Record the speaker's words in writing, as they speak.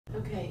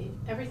Okay,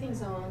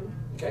 everything's on.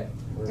 Okay,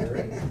 we're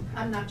ready.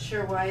 I'm not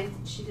sure why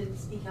she didn't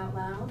speak out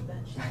loud,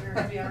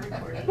 but we are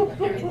recording.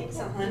 Everything's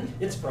on.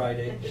 It's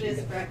Friday. It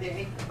is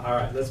Friday. All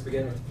right, let's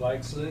begin with the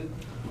flag salute.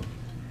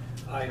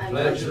 I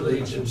pledge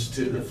allegiance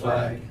to the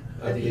flag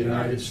of the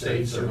United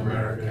States of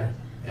America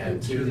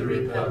and to the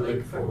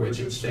republic for which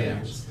it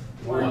stands,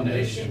 one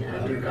nation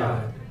under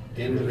God,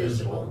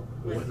 indivisible,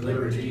 with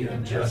liberty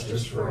and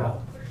justice for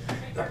all.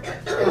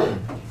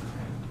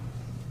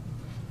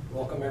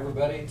 Welcome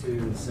everybody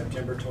to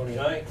September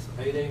 29th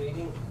payday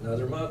meeting.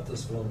 Another month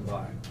has flown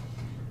by.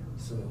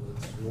 So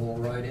let's roll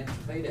right into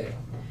payday.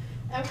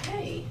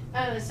 Okay,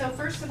 so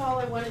first of all,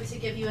 I wanted to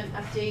give you an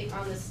update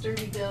on the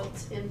Sturdy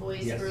Built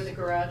invoice Yes. for the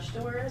garage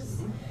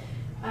doors.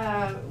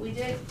 We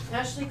did,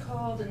 Ashley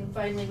called and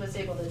finally was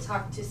able to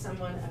talk to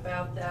someone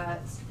about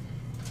that.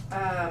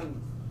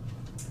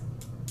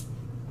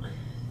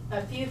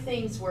 A few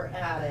things were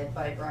added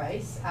by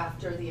Bryce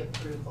after the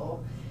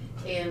approval.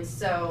 And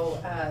so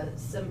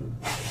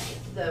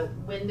the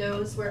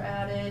windows were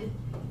added,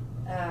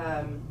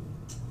 an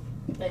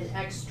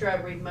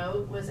extra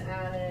remote was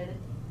added,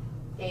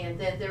 and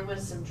then there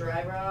was some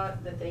dry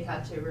rot that they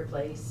had to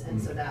replace, and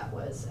so that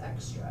was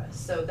extra.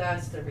 So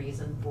that's the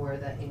reason for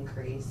the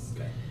increase.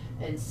 Okay.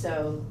 And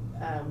so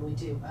we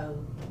do owe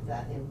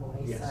that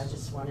invoice. Yes. I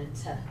just wanted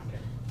to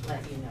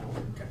let you know.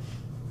 Okay.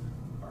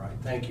 All right,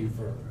 thank you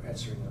for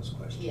answering those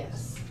questions.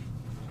 Yes.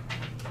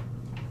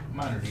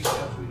 Minor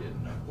details we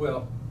didn't know.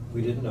 Well,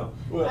 we didn't know.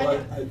 Well,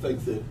 I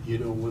think that, you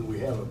know, when we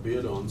have a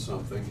bid on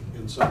something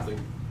and something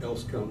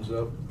else comes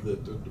up,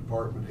 that the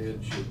department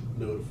head should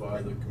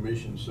notify the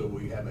commission so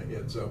we have a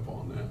heads up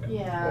on that.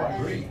 Yeah, Well, I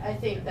agree. and I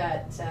think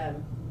that,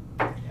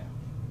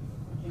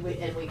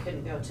 we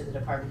couldn't go to the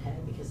department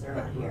head because they're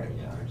not here Right,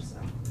 anymore, so,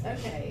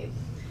 okay.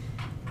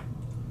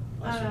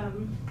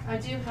 Awesome. I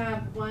do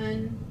have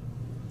one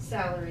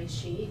salary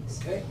sheet.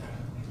 Okay.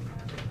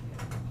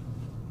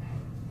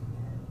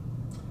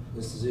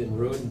 This is in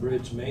road and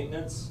bridge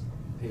maintenance,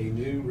 a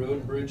new road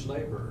and bridge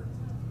laborer,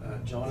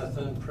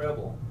 Jonathan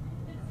Preble,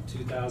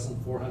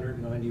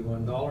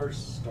 $2,491,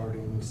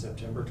 starting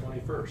September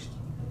 21st.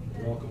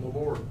 Welcome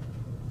aboard.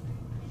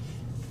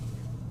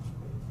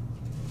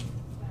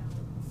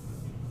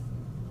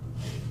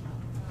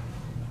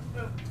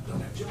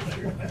 Don't have John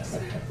here.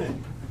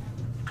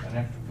 Got an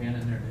extra pen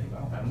in there, Dave? I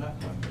don't have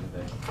enough money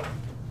today.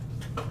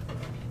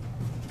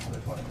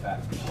 That's what it's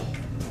at.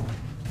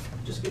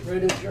 Just get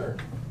ready to adjourn.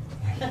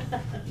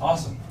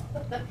 Awesome.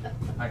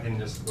 I can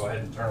just go ahead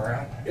and turn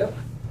around? Yep.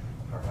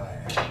 All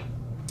right.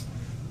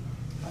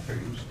 I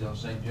figured you were still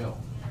St. Joe.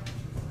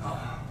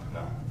 Oh,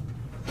 no.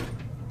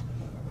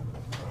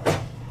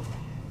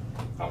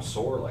 I'm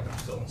sore like I'm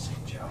still in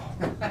St. Joe.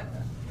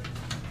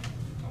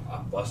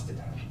 I'm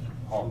busted.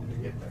 Hard to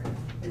get there.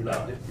 You're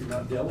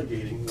not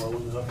delegating well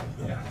enough.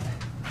 Yeah.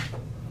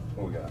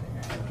 What we got here?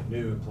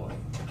 New employee.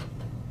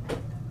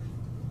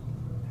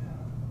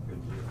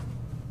 Good deal.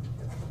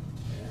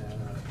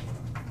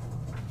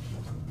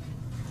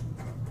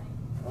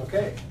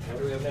 Okay, what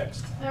do we have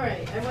next? All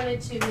right, I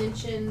wanted to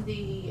mention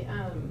the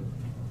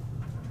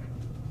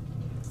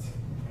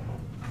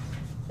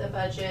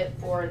budget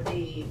for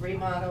the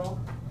remodel.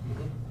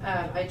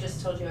 I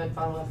just told you I'd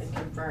follow up and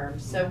confirm.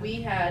 So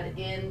we had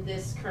in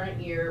this current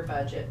year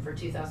budget for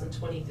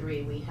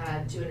 2023, we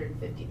had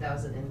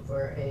 $250,000 in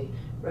for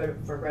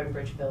road and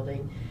bridge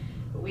building.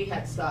 We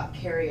had stock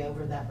carry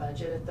over that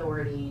budget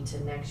authority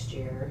to next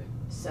year,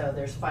 so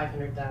there's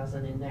 $500,000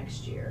 in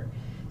next year.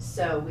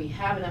 So we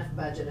have enough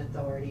budget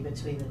authority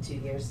between the 2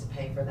 years to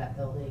pay for that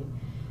building.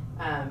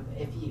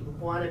 If you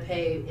want to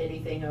pay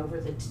anything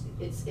over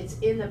it's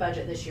in the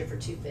budget this year for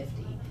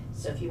 $250,000.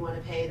 So if you want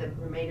to pay the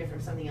remainder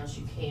from something else,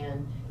 you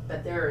can.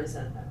 But there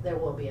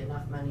will be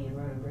enough money in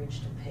road and bridge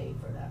to pay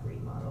for that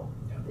remodel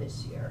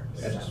this year.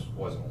 That just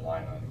wasn't a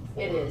line item.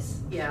 It is,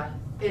 yeah.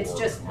 It's for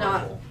just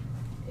not. commercial.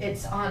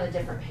 It's on a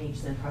different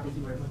page than probably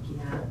you were looking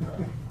at.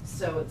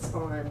 So it's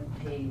on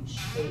page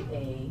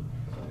 8A.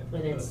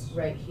 And it's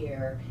right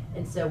here,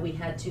 and so we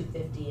had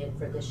 $250 in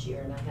for this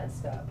year, and I had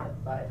Scott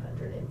put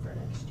 $500 in for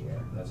next year.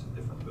 That's a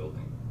different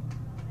building.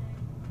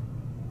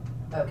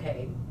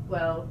 Okay,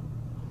 well,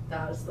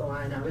 that was the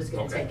line I was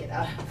gonna Okay. take it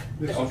out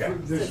of. Okay.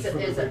 Since it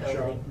is a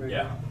building.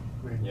 Yeah.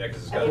 Yeah,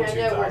 because it's I got mean, a I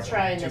know we're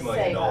trying to $2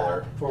 million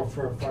save For a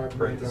 $5 million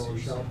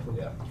parentheses. shop.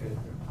 Yeah.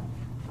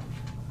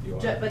 You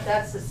want- But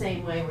that's the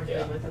same way we're Yeah.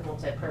 doing with the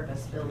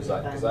multi-purpose building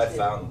fund Because I too.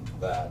 found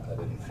that, I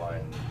didn't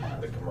find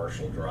the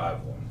commercial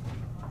drive one.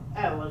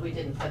 Oh, well, we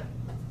didn't put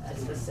a We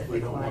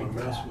specific don't line want for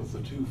to mess that. with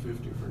the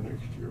 250 for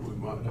next year. We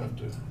might have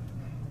to.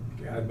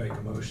 Yeah, I'd make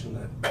a motion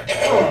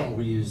that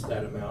we use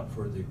that amount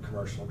for the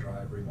commercial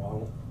drive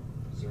remodel.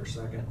 Is there a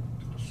second?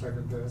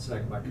 Second that.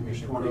 Second by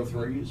Commissioner Brinkley.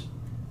 23s?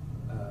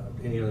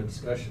 Any other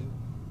discussion?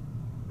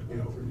 You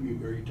know,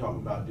 are you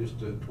talking about just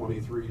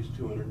 23s,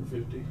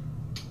 250?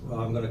 Well,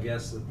 I'm gonna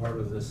guess that part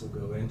of this will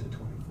go into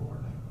 24.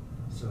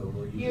 So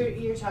we'll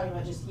use. You're talking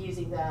about just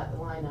using that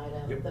line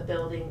item, Yep. the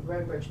building,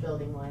 road bridge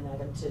building line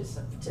item to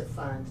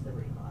fund the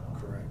remodel.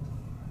 Correct.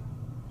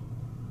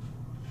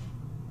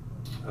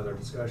 Other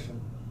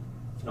discussion?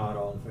 If not,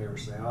 all in favor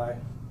say aye.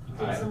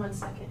 Did someone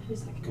second? Who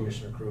seconded?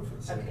 Commissioner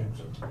Crowfoot second.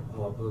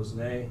 All opposed,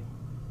 nay.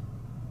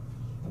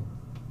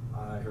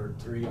 I heard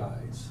 3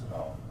 ayes.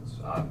 Oh,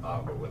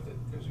 I'll go with it,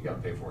 because you gotta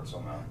pay for it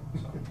somehow,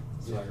 so.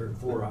 So I heard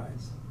 4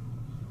 ayes.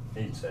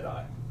 He said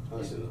aye.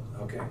 I said,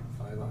 Okay,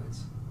 5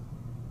 ayes.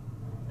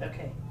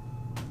 Okay,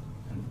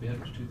 And the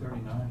bid was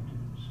 $239 too.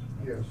 so-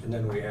 Yes. And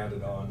then we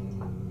added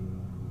on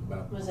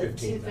about was it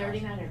 15,000.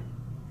 239 or?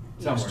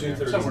 Somewhere in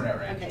there, somewhere in that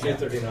range. Okay.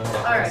 239. All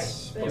right,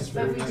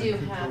 but we do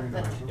have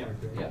the,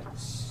 Yeah.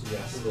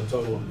 Yes, the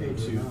total would be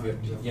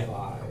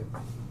 255.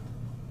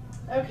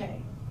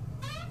 okay.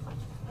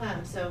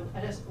 So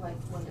I just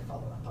wanted to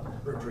follow up on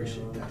that. We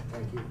appreciate that,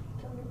 thank you.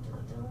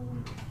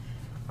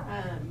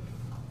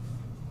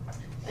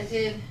 I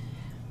did,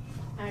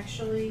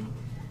 actually,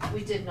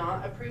 we did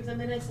not approve the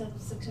minutes of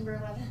September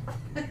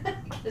 11th.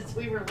 Because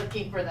we were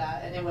looking for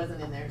that and it wasn't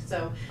in there.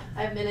 So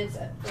I have minutes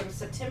from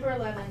September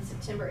 11th,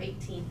 September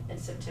 18th, and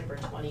September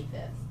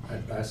 25th.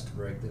 I'd asked to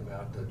break them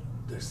out,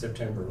 the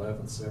September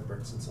 11th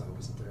separate since I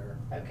wasn't there.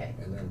 Okay,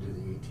 And then do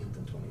the 18th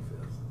and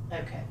 25th.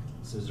 okay.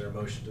 So is there a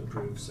motion to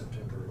approve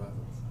September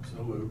 11th?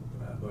 so moved.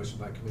 Motion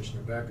by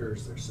Commissioner Becker,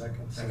 is there a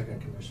second?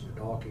 Second, Commissioner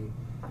Dalkey.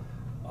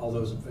 All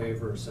those in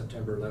favor of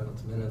September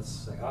 11th minutes,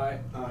 say aye.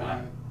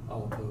 Aye.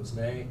 All opposed,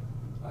 nay.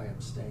 I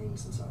abstained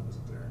since I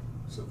wasn't there.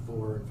 So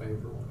 4 in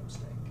favor, 1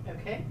 abstain.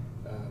 Okay,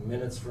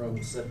 Minutes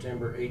from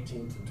September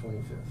 18th and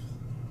 25th.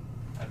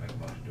 I make a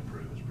motion to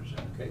approve as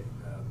presented. Okay,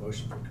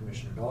 motion from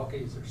Commissioner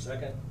Dalkey, is there a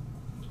second?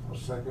 I'll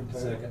second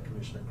that. Second,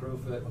 Commissioner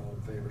Crowfoot, all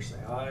in favor say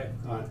aye.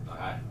 Aye.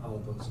 Aye. All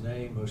opposed,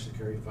 nay. Motion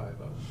carried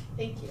 5-0.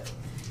 thank you.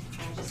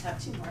 I just have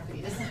 2 more for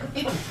you to sign.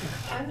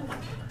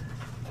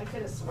 I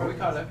could have sworn. Are we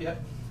caught up yet?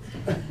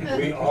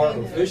 We are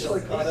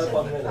officially caught up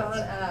on minutes. Caught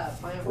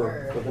up, my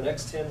For word. the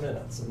next 10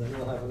 minutes, and then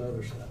we'll have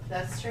another set.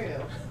 That's true. There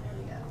we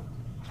go.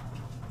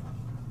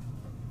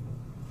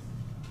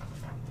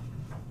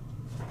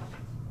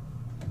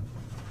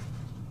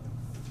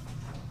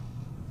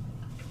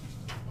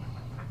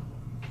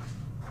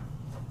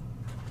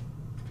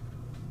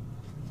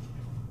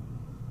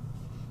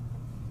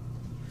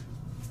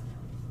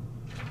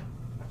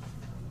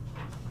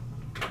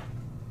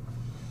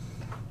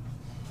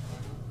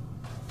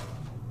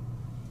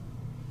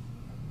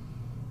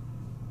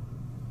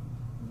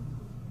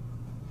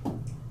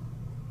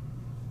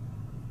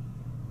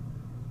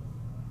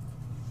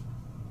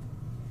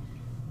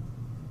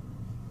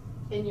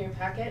 In your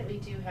packet, we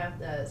do have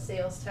the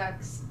sales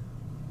tax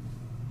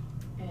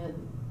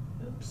and,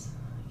 oops,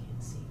 I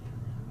can't see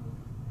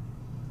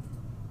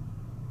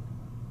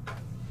that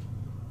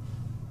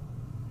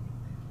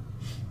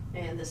now.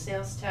 And the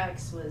sales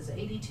tax was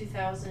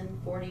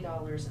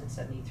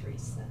 $82,040.73.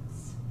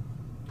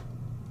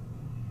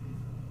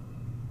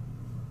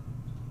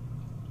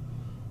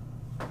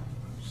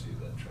 See if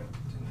that trend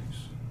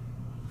continues.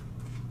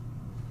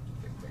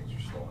 I think things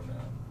are slowing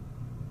down.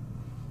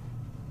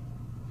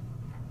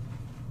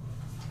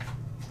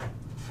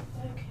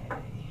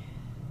 Okay.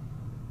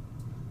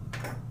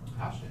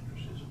 House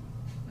interest is.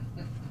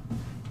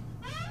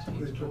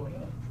 It's going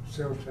up.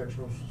 Sales tax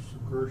on some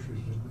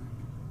groceries, didn't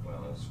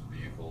Well, it's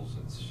vehicles,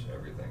 it's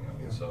everything, I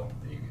mean, so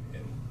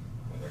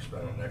when they're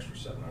spending an extra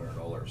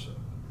 $700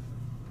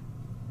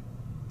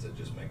 to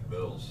just make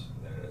bills,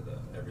 then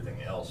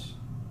everything else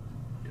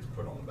gets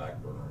put on the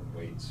back burner and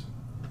waits.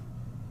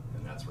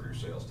 And that's where your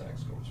sales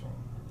tax comes from.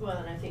 Well,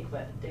 and I think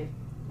what Dave,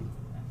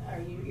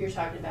 you're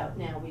talking about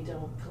now, we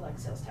don't collect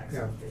sales tax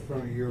Yeah, on food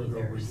from a year ago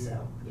either, we did.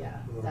 so, yeah,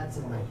 that's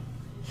in my,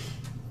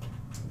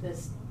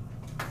 this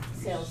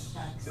sales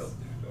tax. Still do,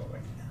 don't we?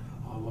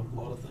 A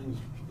lot of things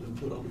been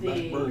put on the The-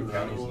 back burner. I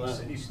Counties know and that.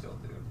 cities still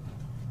do. they?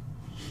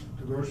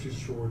 The grocery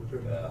store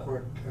didn't Yeah.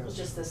 quite It's test.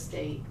 just the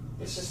state,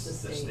 it's just the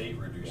state. The state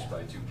reduced yeah.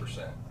 by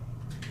 2%.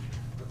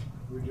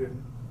 We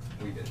didn't.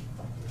 We did.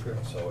 Okay.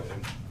 So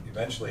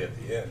eventually at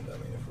the end, I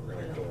mean, if we're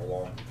gonna go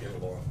along, get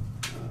along,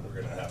 we're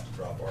gonna have to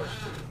drop ours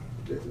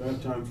too. Do I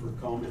have time for a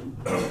comment?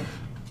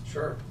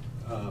 Sure.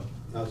 I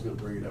was gonna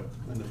bring it up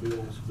in the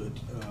bills, but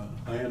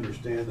I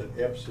understand that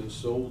Epps has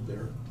sold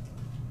their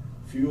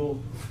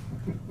fuel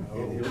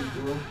in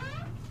Hillsborough.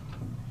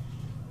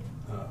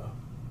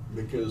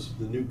 Because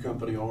the new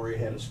company already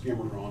had a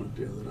skimmer on it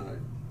the other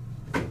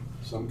night.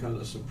 Some kind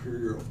of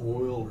superior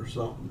oil or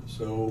something.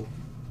 So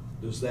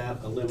does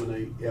that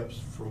eliminate Epps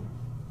from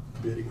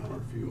bidding on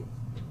our fuel?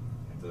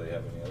 Do they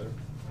have any other?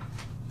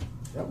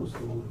 That was the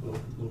only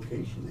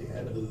location they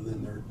had, other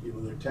than their,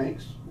 their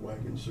tanks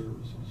wagon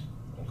services.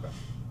 Okay.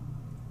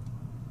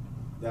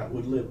 That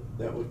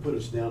would put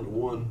us down to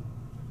 1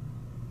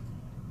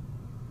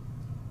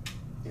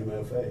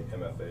 MFA.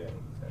 MFA and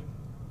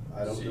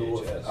I don't know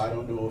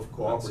CHS. if,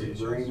 Cooperative Not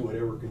CHS. Grain would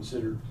ever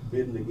consider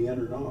bidding again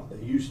or not. They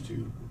used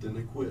to, but then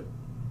they quit.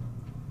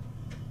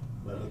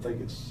 But I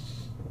think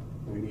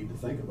we need to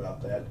think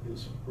about that,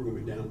 because we're gonna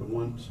be down to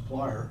 1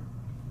 supplier.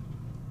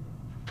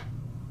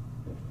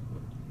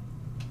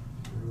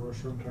 There are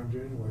sometimes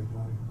anyway,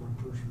 only one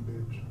person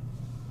bids.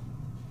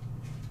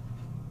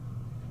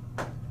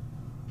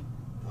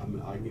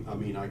 I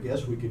mean, I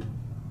guess we could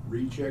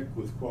recheck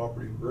with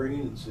Cooperative Grain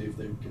and see if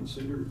they've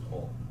considered?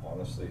 Well,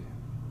 honestly,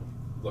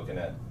 looking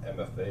at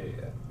MFA,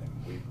 I think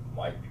we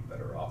might be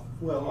better off.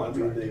 Well, I mean,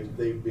 contracted.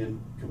 they've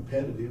been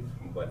competitive.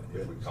 But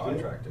if we still.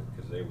 contracted,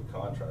 because they would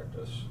contract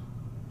us,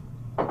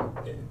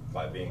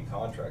 by being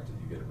contracted,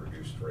 you get a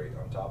reduced rate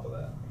on top of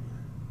that.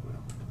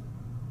 Well,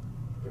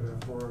 But how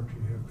far do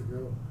you have to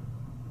go?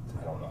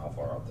 I don't know how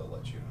far out they'll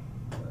let you.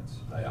 They'll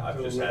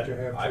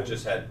I've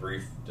just had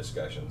brief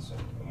discussions,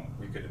 and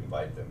we could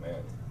invite them in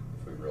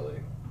if we really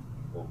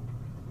were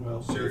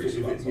Well, serious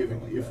about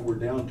something like if that. we're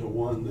down to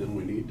one, then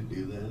we need to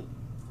do that.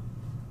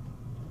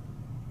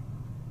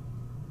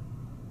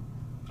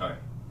 All right.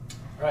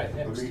 All right, I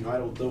next. mean, I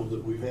don't know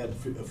that we've had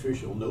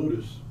official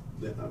notice,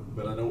 that,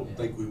 but I don't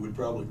think we would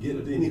probably get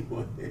it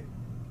anyway.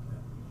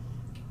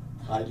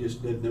 I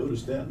just did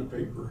notice that in the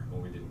paper.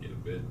 Well, we didn't get a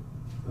bid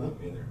Huh?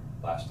 either.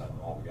 Last time,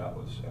 all we got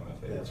was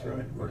MFA. That's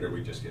right. Or did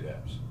we just get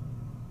EPS?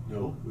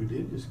 No, we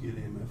did just get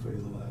MFA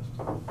the last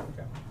time.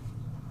 Okay.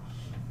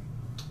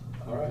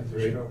 All right,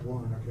 They got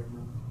one, I can't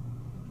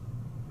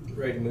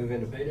remember. ready to move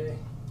into payday?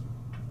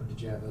 Or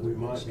did you have other? We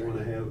might questions?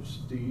 wanna have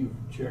Steve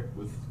check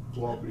with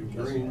Cooperative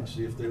That's Grain, fine.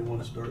 see if they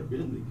wanna start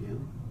bidding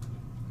again,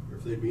 or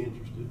if they'd be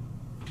interested.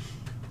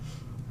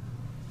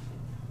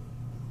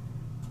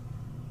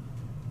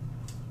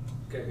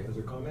 Okay,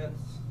 other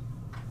comments?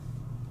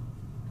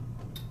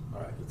 All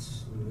right,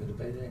 let's move into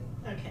payday.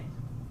 Okay.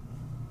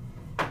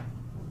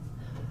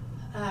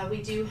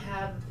 We do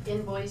have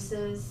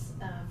invoices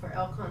for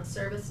Elcon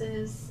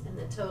Services, and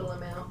the total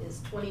amount is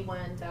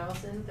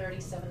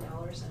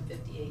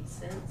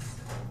 $21,037.58.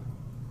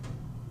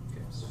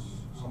 Okay, so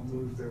I'll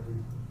move that we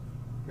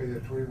pay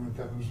that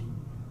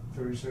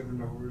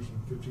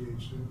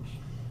 $21,037.58.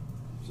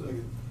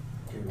 Second.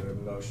 okay, we have a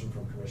motion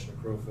from Commissioner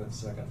Crowfoot,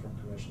 second from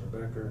Commissioner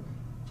Becker.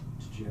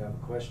 Did you have a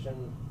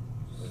question?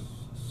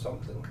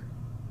 Something,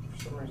 for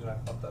some reason I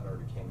thought that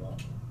already came up,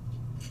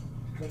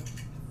 Got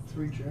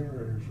 3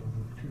 generators on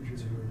the 2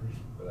 generators.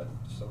 but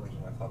for some reason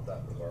I thought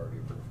that was already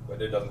approved.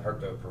 But it doesn't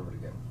hurt to approve it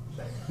again.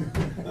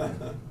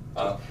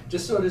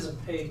 Just so it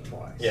isn't paid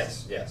twice.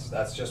 Yes,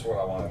 that's just what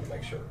I wanted to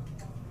make sure.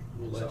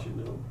 We'll let you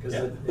know. Because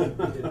Yeah.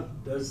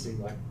 it does seem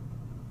like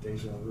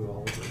deja vu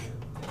all over again.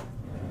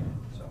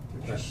 So,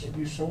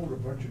 You sold a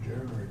bunch of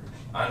generators.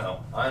 I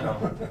know.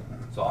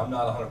 So I'm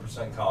not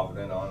 100%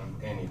 confident on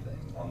anything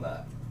on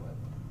that.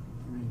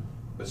 I mean,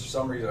 But for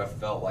some reason I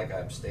felt like I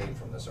abstained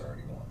from this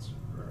already once.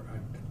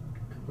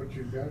 but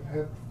you had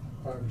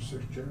 5 or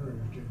 6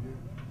 generators, didn't you?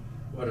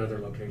 What other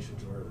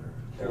locations were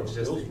there? It was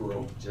just,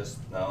 Hillsborough.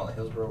 no,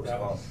 Hillsborough was That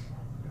fun. was-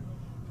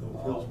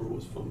 Hillsborough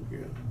was fun,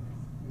 yeah.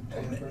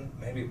 And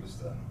maybe it was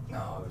the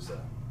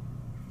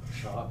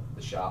Shop?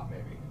 the shop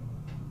maybe.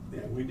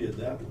 Yeah, we did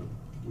that one.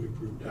 We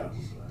approved that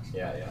one.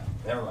 Yeah.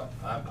 Never mind.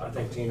 I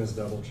think Tina's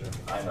double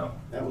checking. I know.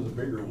 That was a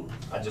bigger one.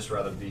 I'd just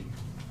rather be,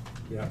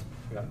 Yeah,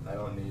 I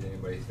don't need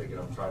anybody thinking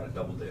I'm trying to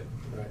double dip.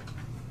 right.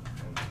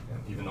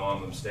 And even though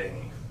I'm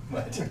abstaining,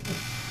 but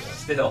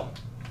still.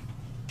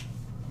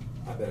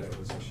 I bet it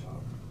was a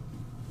shop.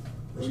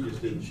 We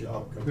just did the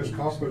shop a couple There's weeks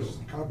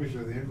ago. copies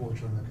of the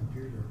invoice on the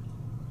computer.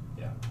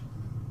 Yeah.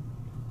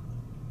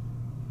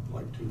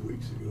 Like 2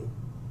 weeks ago.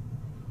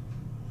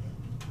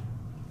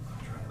 I'm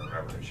trying to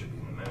remember. It should be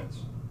in the minutes.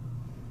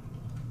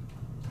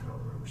 I don't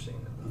remember seeing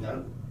it. though.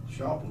 That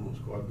shopping was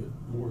quite a bit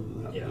more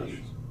than that. Yeah. was.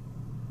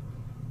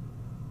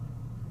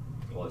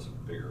 Well, it's a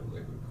bigger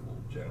liquid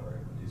cooled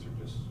generator. These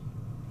are just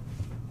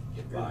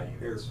get by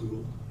Air units.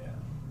 cooled. Yeah.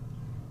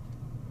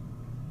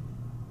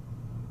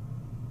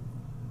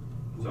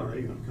 When are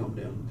they gonna come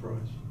down in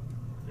price?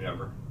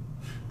 Never.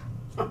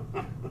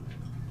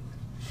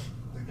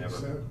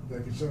 They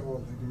can sell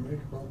what they can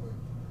make, probably.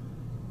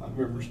 I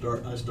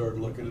remember I started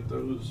looking at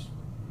those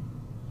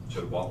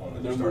Should have bought one. a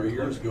when it number of started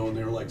years working. ago, and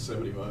they were like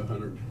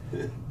 7,500.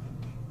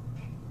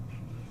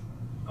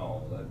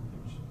 Oh,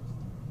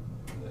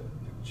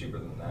 cheaper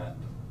than that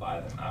to buy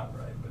them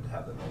outright, but to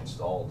have them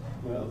installed.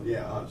 Well,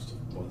 yeah, I was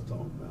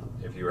talking about.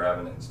 If you were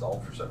having it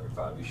installed for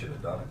 75, you should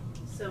have done it.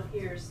 So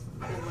here's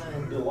the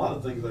Did a one. lot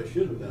of things I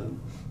should have done.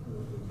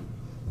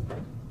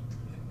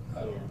 I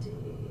don't-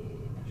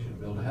 Should have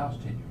built a house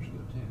 10 years ago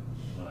too.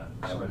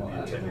 That would be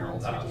a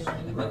 10-year-old house. Now,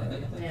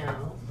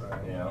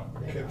 You know?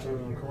 Kept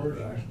on the cars,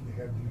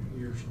 they had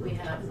years. we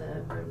have the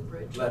road and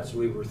bridge.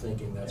 We were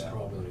thinking that's Yeah.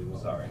 probably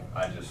what. Sorry,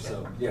 I just.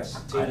 So,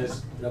 yes,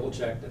 Tina's double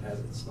checked,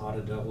 it's not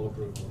a double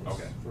approval. It's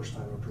Okay. First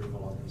time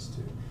approval on these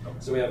two. Okay.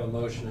 So we have a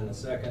motion and a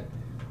second.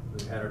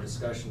 We've had our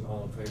discussion,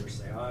 all in favor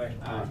say aye.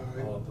 Aye.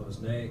 All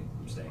opposed nay.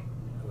 Abstain.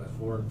 We have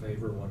 4 in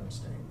favor, 1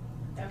 abstain.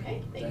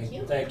 Okay, thank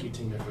you. Thank you,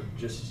 Tina, for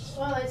just.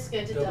 Well, it's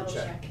good to double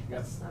check. Yep.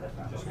 That's not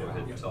a Just go ahead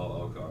problem. and tell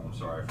Elcon, I'm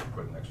sorry for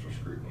putting extra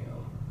scrutiny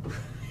on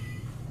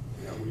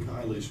Yeah, we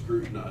highly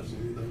scrutinize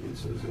anything that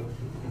says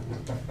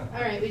that.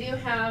 All right, we do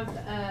have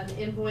an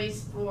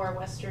invoice for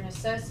Western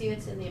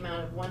Associates in the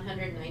amount of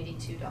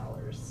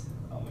 $192.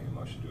 I'll make a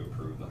motion to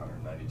approve the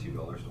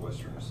 $192 to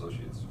Western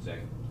Associates.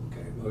 Second.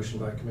 Okay, motion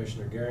by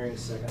Commissioner Garing,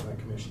 second by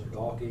Commissioner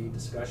Dalkey.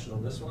 Discussion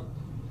on this one?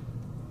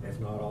 If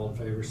not, all in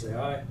favor say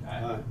aye.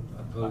 Aye.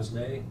 Opposed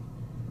nay.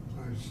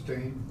 Aye.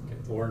 Abstain. Okay,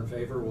 4 in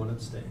favor, 1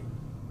 abstain.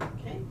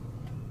 Okay,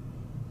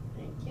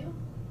 thank you.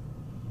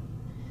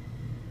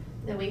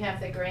 Then we have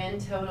the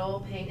grand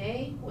total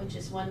payday, which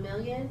is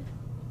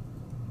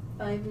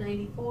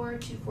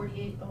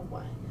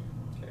 $1,594,248.01.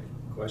 Okay,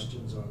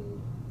 questions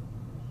on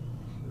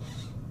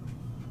this?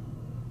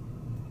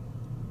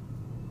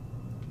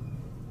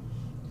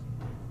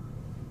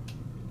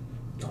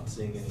 Not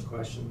seeing any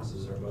questions,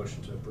 is there a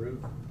motion to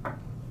approve?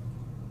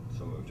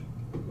 So moved.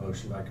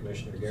 Motion by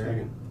Commissioner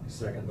Gary,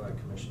 second by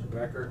Commissioner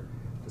Becker.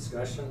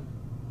 Discussion?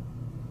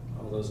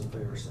 All those in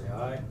favor say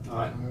aye.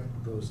 Aye.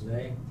 Opposed,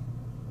 nay.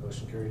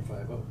 Motion carried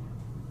 5-0.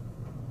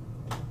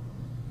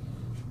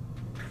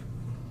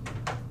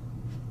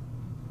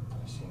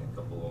 I've seen a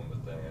couple of them,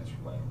 but they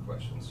answered my own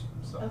questions,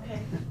 so. Okay.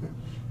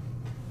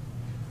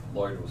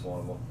 Lloyd was one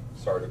of them.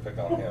 Sorry to pick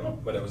on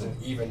him, but it was an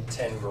even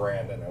 10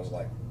 grand, and I was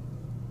like,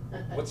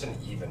 what's an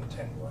even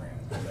 10 grand?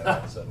 And then all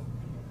of a sudden,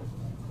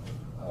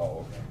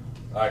 oh, okay,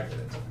 I get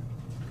it.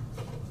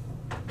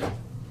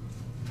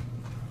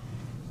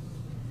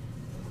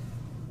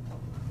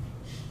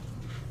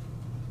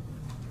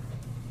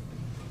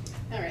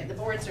 All right, the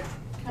boards are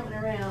coming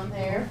around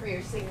there for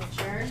your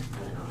signature, and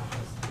then I'll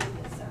just do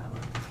this out.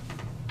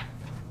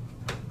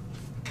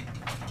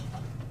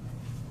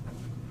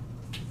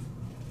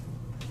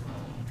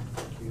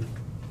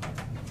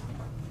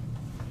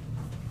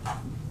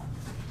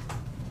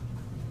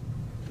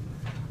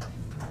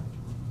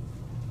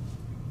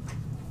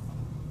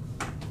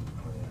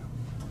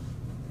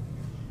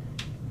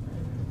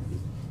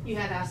 You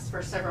had asked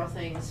for several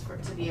things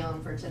to be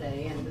on for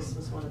today, and this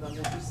was one of them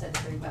that you said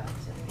to bring back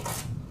today.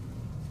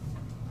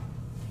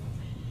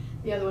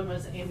 The other one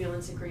was the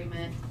ambulance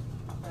agreement.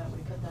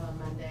 We put that on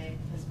Monday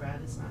because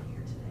Brad is not here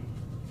today.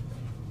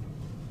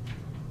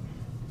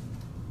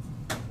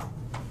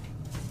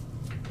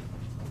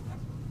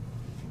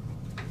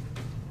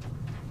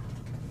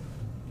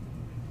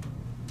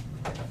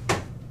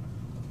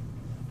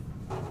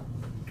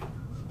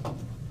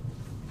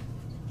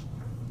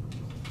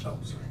 Oh,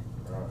 sorry.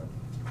 All right.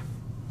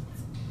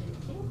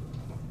 Thank you.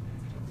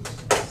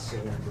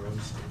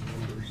 Numbers.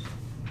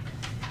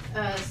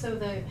 So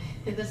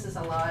this is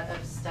a lot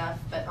of stuff,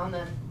 but on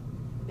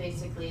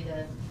basically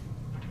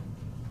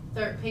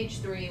the page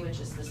 3,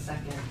 which is the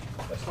second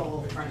That's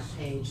whole the front pages.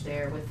 page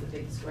there with the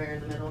big square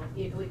in the middle.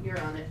 You're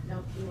on it.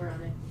 Nope, you were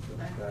on it. Go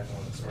back. Back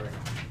on it, sorry.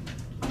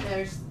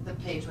 There's the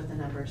page with the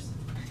numbers.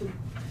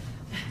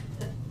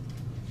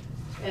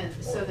 And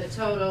so the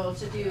total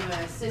to do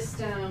a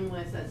system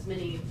with as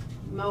many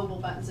mobile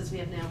buttons as we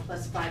have now,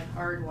 plus 5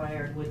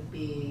 hardwired, would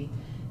be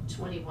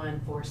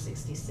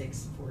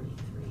 $21,466.43.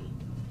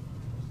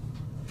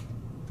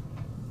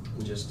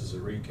 And just as a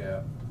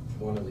recap,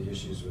 one of the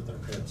issues with our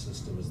current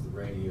system is the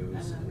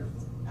radios.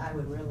 I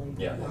would really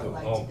Yeah. not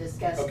like Oh, to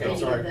discuss okay, any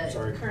sorry, of the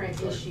sorry, current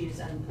sorry. issues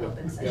on Yep,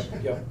 open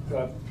session. Yep,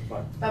 fine.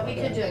 But we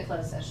My could do bad. a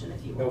closed session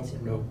if you Nope, want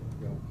to. nope.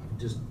 I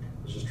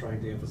was just trying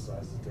to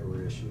emphasize that there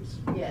were issues.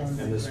 Yes.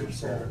 And this would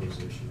solve those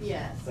issues.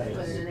 Yes, it Thanks.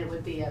 would, and it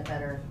would be a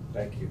better,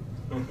 Thank you.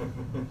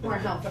 more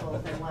helpful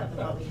than what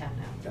we have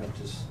now. I'm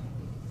just,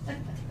 sorry.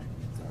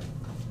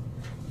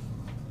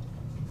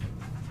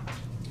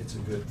 It's a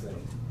good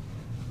thing.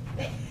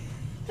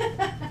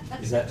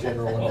 Is that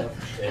general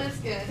enough? That's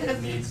good.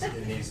 It needs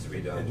to be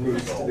done. It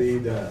needs to be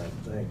done,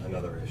 thank you.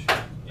 Another issue.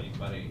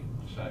 Anybody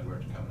decide where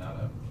it's coming out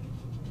of?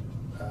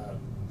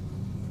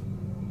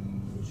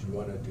 Would you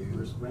wanna do?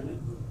 Risk Bennett?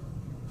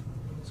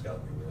 It's gotta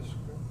be risk.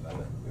 I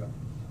know. Yeah.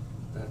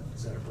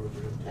 Is that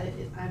appropriate?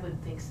 I would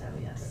think so,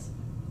 yes,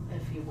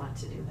 if you want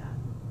to do that.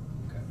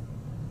 Okay.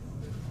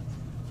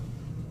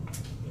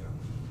 Yeah.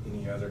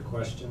 Any other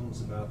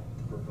questions about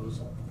the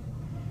proposal?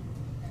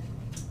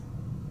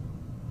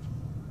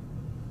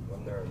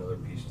 Wasn't there another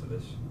piece to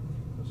this?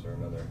 Was there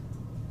another?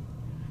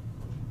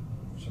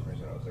 For some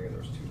reason I was thinking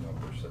there was 2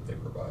 numbers that they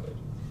provided.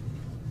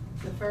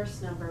 The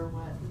first number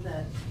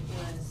that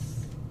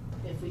was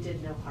if we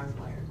did no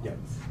hardwired Yep.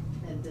 ones.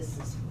 And this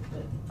is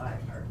with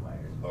 5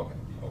 hardwired. Okay,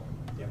 okay.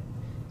 Yep.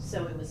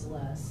 So it was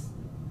less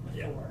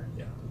Yeah, before.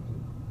 yeah.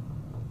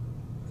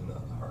 And the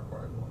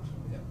hardwired ones,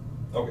 yeah.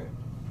 Okay.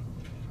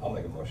 I'll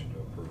make a motion to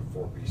approve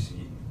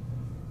 4PC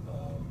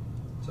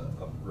to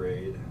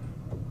upgrade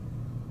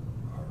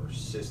our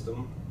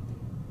system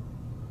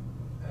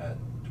at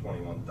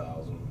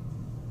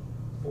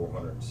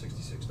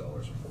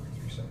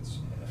 $21,466.43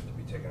 and to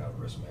be taken out of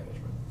risk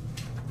management.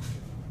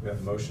 We have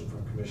a motion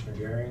from Commissioner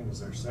Garing. Is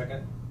there a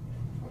second?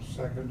 I'll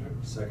second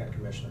it. Second,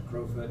 Commissioner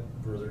Crowfoot.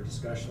 Further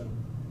discussion?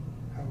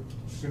 How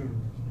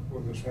soon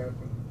will this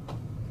happen?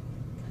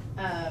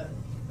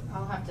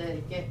 I'll have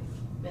to get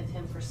with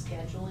him for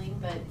scheduling,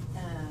 but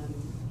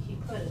he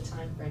put a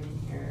time frame in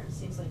here. It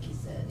seems like he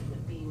said it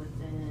would be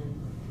within,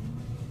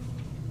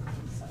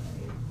 I'm sorry.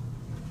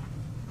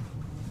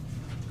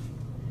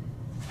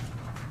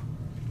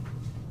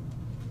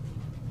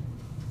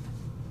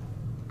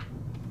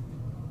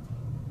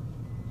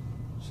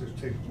 So it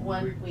takes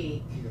 1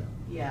 week. Yeah.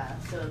 Yeah,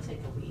 so it'll take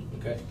a week.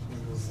 Okay.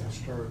 And we'll start.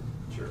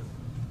 Sure.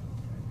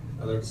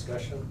 Other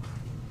discussion?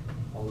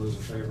 All those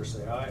in favor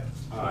say aye.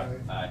 Aye.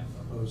 Aye.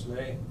 Opposed,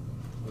 nay.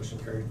 Motion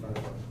carried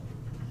 5-0.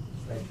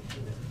 Thank you,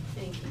 Jeanette.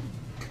 Thank you.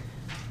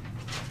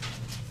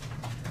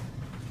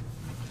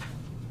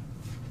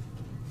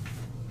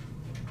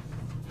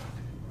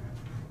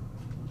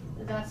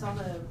 That's all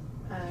the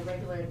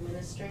regular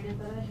administrative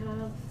that I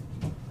have.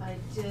 I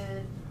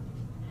did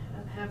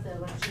have the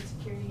election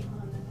security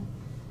on the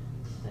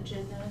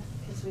agenda,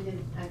 because we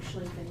didn't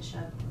actually finish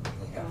up.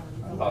 I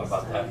thought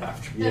about that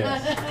after.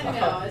 Yes. I know,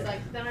 I was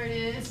like, darn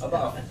it. I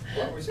thought,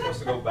 weren't we supposed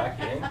to go back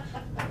in?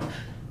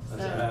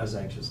 I was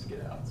anxious to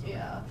get out. So.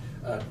 Yeah.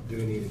 Do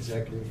we need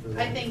executive for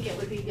that? I think it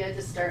would be good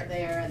to start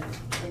there, and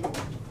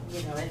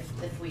you know,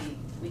 if we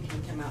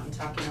can come out and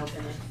talk and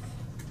open it.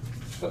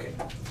 Okay,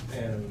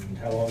 and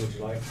how long would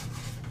you like?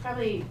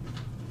 Probably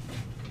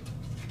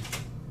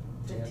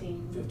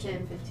 10,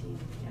 10, 15,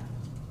 yeah.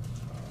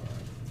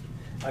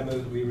 I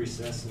move that we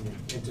recess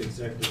into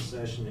executive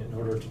session in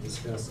order to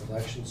discuss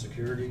election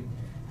security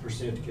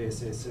pursuant to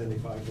KSA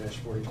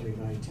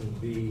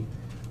 75-4319B.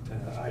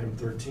 Item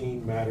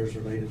 13, matters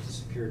related to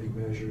security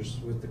measures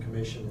with the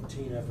commission and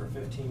TINA for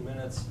 15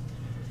 minutes,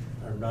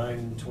 or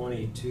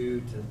 9:22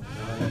 to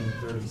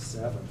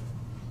 9:37.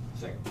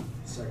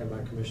 Second by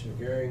Commissioner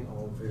Gehring.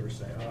 All in favor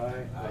say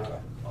aye. Aye.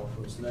 All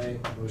opposed nay.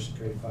 Motion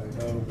carried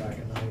 5-0, back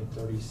at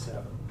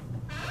 9:37.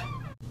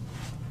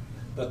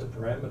 But the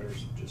parameters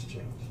have just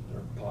changed,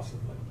 or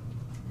possibly.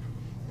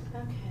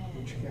 But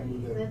you can't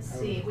move Okay, that let's out of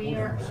see, the we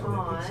corner. are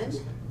on,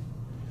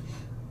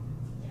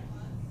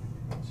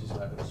 She's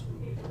not gonna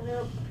speak.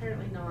 no,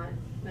 apparently not,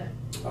 but.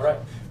 All right,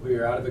 we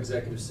are out of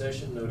executive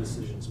session, no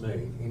decisions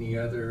made. Any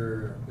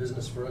other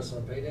business for us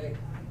on payday?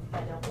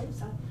 I don't think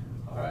so.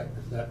 All right,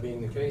 that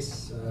being the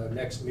case,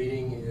 next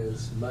meeting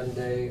is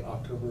Monday,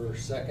 October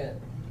 2nd,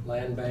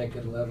 Land Bank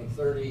at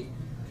 11:30,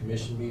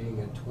 Commission meeting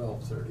at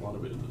 12:30. A lot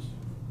of business.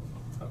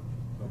 Oh,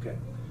 okay.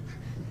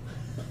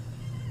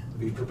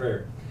 Be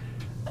prepared.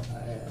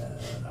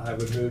 I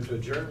would move to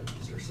adjourn.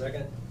 Is there a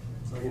second?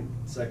 Second.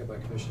 Second by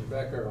Commissioner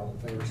Becker. All in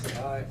favor, say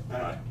aye.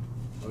 Aye.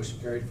 Motion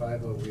carried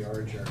 5-0. We are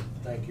adjourned.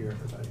 Thank you,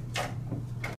 everybody.